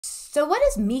So what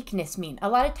does meekness mean? A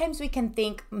lot of times we can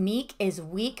think meek is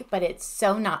weak, but it's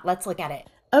so not. Let's look at it.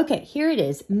 Okay, here it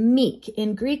is. Meek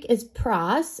in Greek is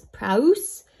praus,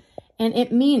 and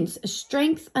it means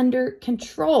strength under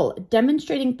control,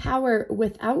 demonstrating power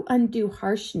without undue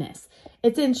harshness.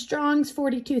 It's in Strong's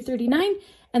 4239,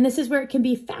 and this is where it can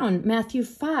be found. Matthew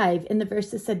 5, in the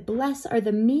verse that said, "Blessed are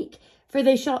the meek, for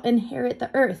they shall inherit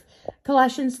the earth."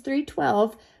 Colossians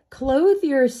 3:12, "Clothe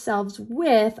yourselves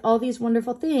with all these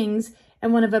wonderful things,"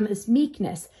 and one of them is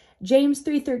meekness. James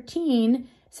 3:13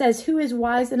 says, "Who is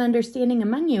wise and understanding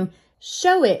among you?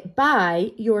 Show it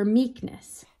by your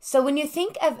meekness." So when you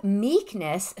think of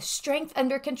meekness, strength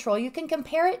under control, you can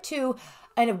compare it to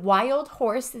a wild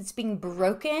horse that's being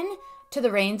broken to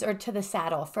the reins or to the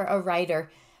saddle for a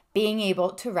rider being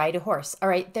able to ride a horse. All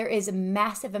right, there is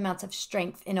massive amounts of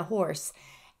strength in a horse,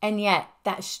 and yet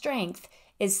that strength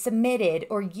is submitted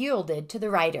or yielded to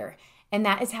the rider. And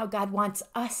that is how God wants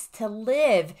us to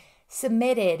live,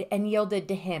 submitted and yielded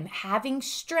to him, having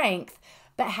strength,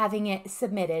 but having it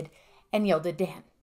submitted and yielded to him.